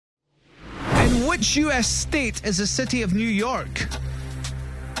In which US state is the city of New York?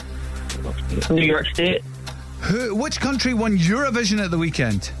 New York State. Which country won Eurovision at the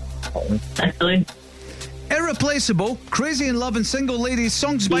weekend? Italy. Irreplaceable, Crazy in Love and Single Ladies,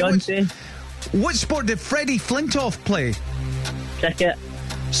 songs by Beyonce. which sport did Freddie Flintoff play? Cricket.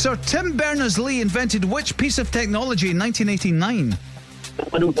 Sir Tim Berners-Lee invented which piece of technology in 1989?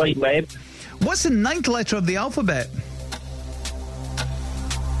 World Wide Web. What's the 9th letter of the alphabet?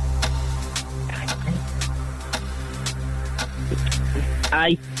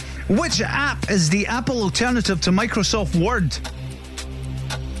 I. Which app is the Apple alternative to Microsoft Word?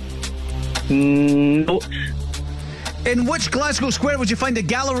 Notes. In which Glasgow square would you find a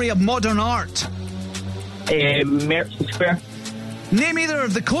gallery of modern art? Merchant Square. Name either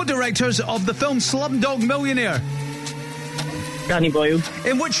of the co-directors of the film Slumdog Millionaire. Danny Boyle.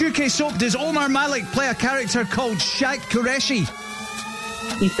 In which UK soap does Omar Malik play a character called Shaq Qureshi?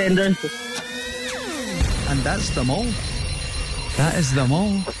 EastEnders. And that's them all. That is them all.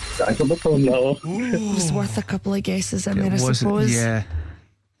 No. It was worth a couple of guesses in there, I suppose. Yeah.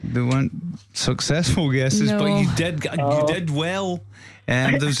 They weren't successful guesses, No. but you did well.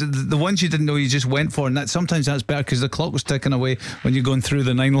 And there's the ones you didn't know you just went for, and that sometimes that's better because the clock was ticking away when you're going through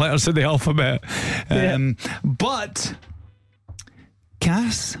the 9 letters of the alphabet. But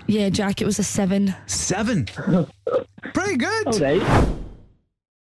Cass? Yeah, Jack, it was a 7. 7. Pretty good. All right.